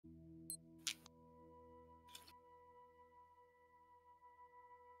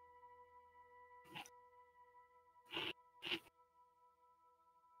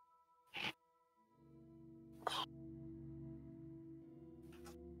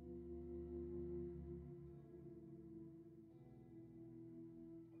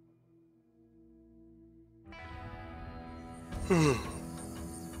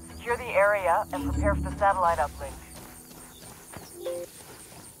Secure the area and prepare for the satellite uplink.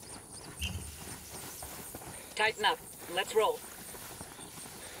 Tighten up. Let's roll.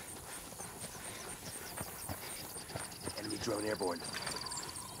 Enemy drone airborne.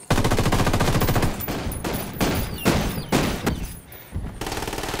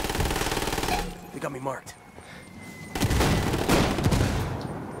 They got me marked.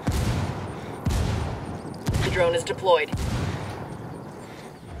 The drone is deployed.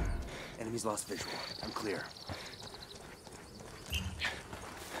 Enemy's lost visual. I'm clear.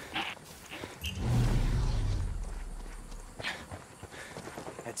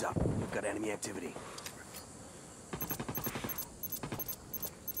 Heads up. We've got enemy activity.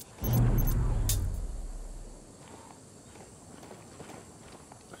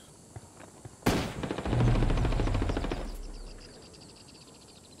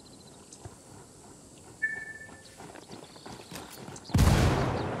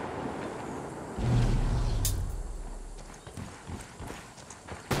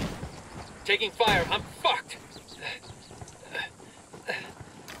 Taking fire. I'm fucked.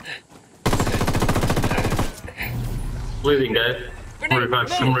 Bleeding, guys. I'm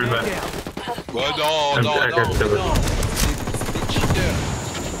revived. I'm revived. Ouais, non, non, I non, got covered. non. C'est des cheaters.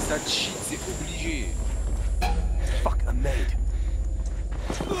 Ça cheat, c'est obligé. Fuck, I'm made.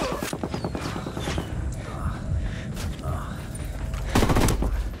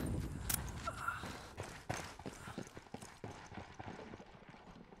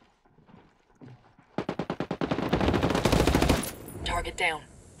 Target down.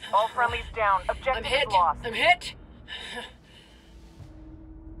 All friendlies down. I'm Objective hit. is lost. I'm hit.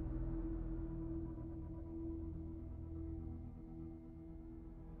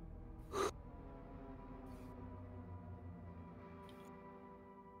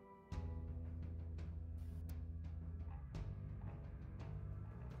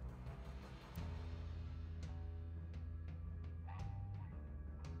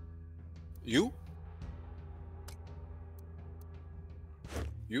 You?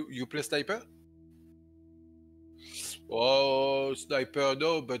 You play sniper? Oh, sniper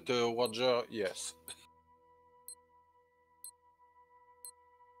no, but Roger, yes.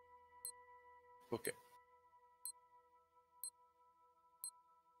 Okay.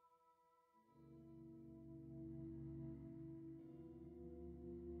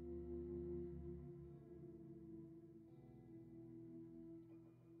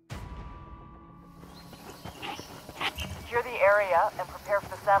 Secure the area and prepare for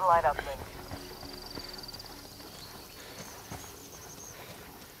the satellite uplink.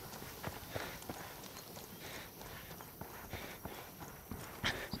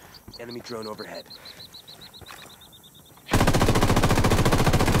 Enemy drone overhead.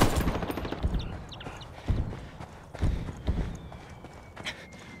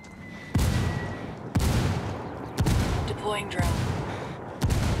 Deploying drone.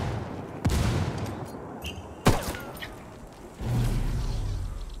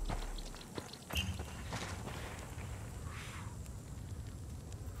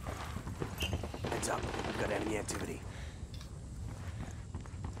 Heads up. We've got enemy activity.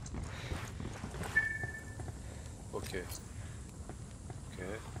 Okay.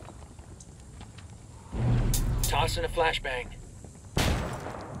 Okay. Tossing a flashbang.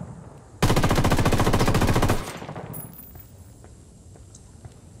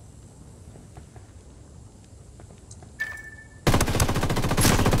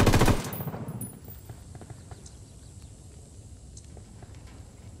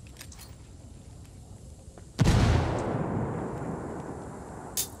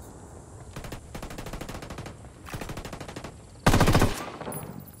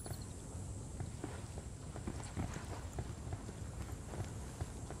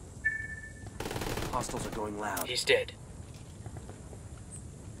 Hostiles are going loud. He's dead.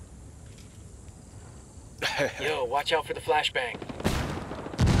 Yo, watch out for the flashbang.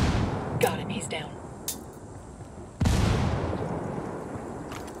 Got him. He's down.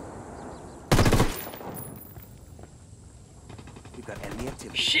 We've got enemy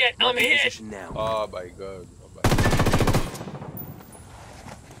activity. Shit, I'm Marking hit. position now. Oh my god. Oh my god.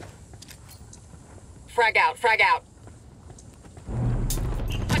 Frag out. Frag out.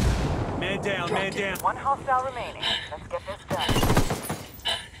 Man down, man down. One hostile remaining. Let's get this done.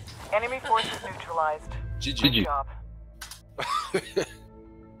 Enemy forces neutralized. Good GG. job.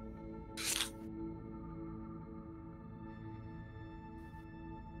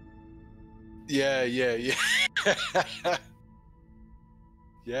 Yeah, yeah, yeah.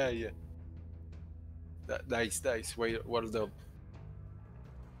 Yeah, yeah. Nice, nice. Well done.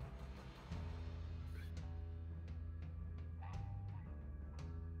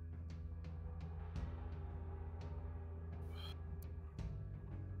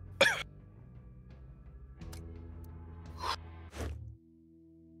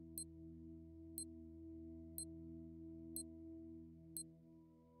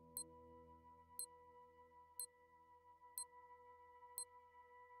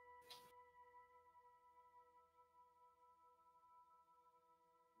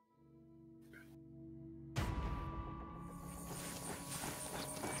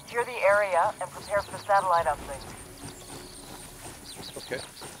 area and prepare for the satellite uplink. Okay.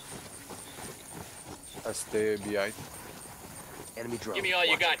 I stay behind. Enemy drone. Give me all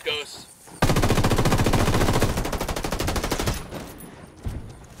you Watch got, Ghost.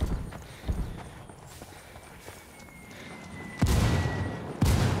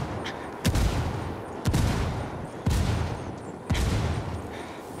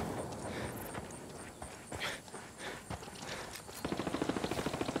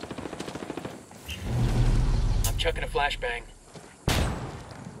 I'm chucking a flashbang.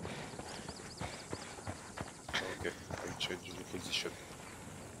 Okay, I change the position.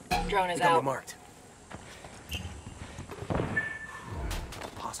 Drone it. is They got me out. marked.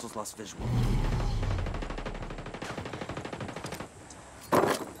 Hostiles lost visual.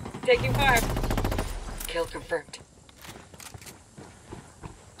 Taking fire. Kill confirmed.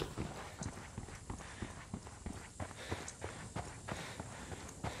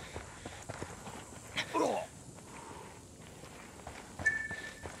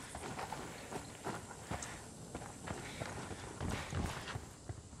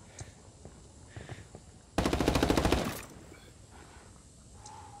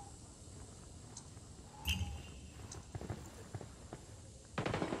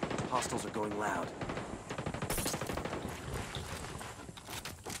 Hostiles are going loud.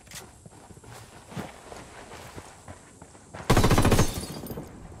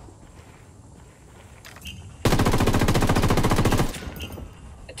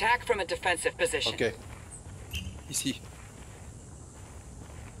 Attack from a defensive position. Okay. Ici.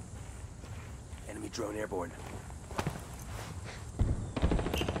 Enemy drone airborne.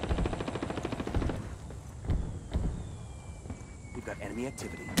 We've got enemy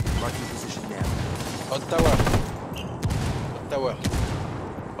activity. Marking position now. On tower. On tower.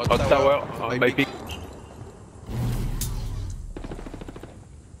 Hot tower, on my peak.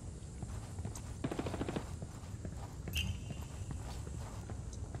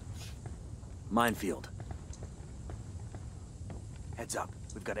 Minefield. Heads up.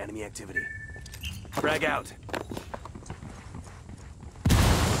 We've got enemy activity. Frag out.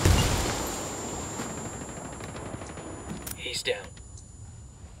 He's down.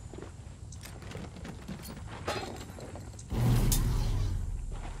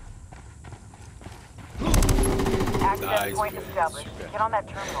 Access Nice, point man. established. Super. Get on that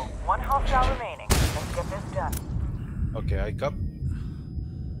terminal. One hostile remaining. Let's get this done. Okay, I come.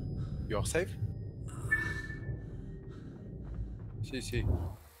 You're safe? Si.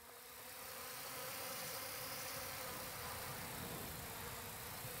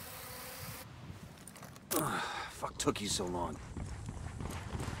 Fuck took you so long.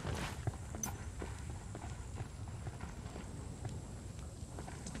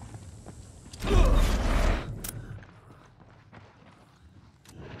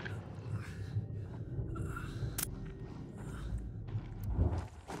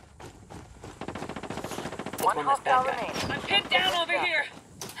 One on this hostile bad guy. remaining. I'm pinned down over here.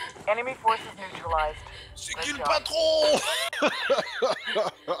 Enemy forces neutralized. C'est Good qui le job. patron?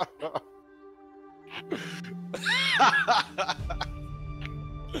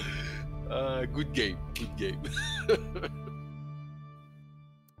 Good game, good game.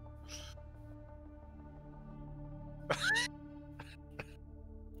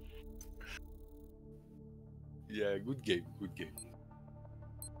 Yeah, good game, good game.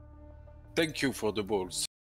 Thank you for the balls.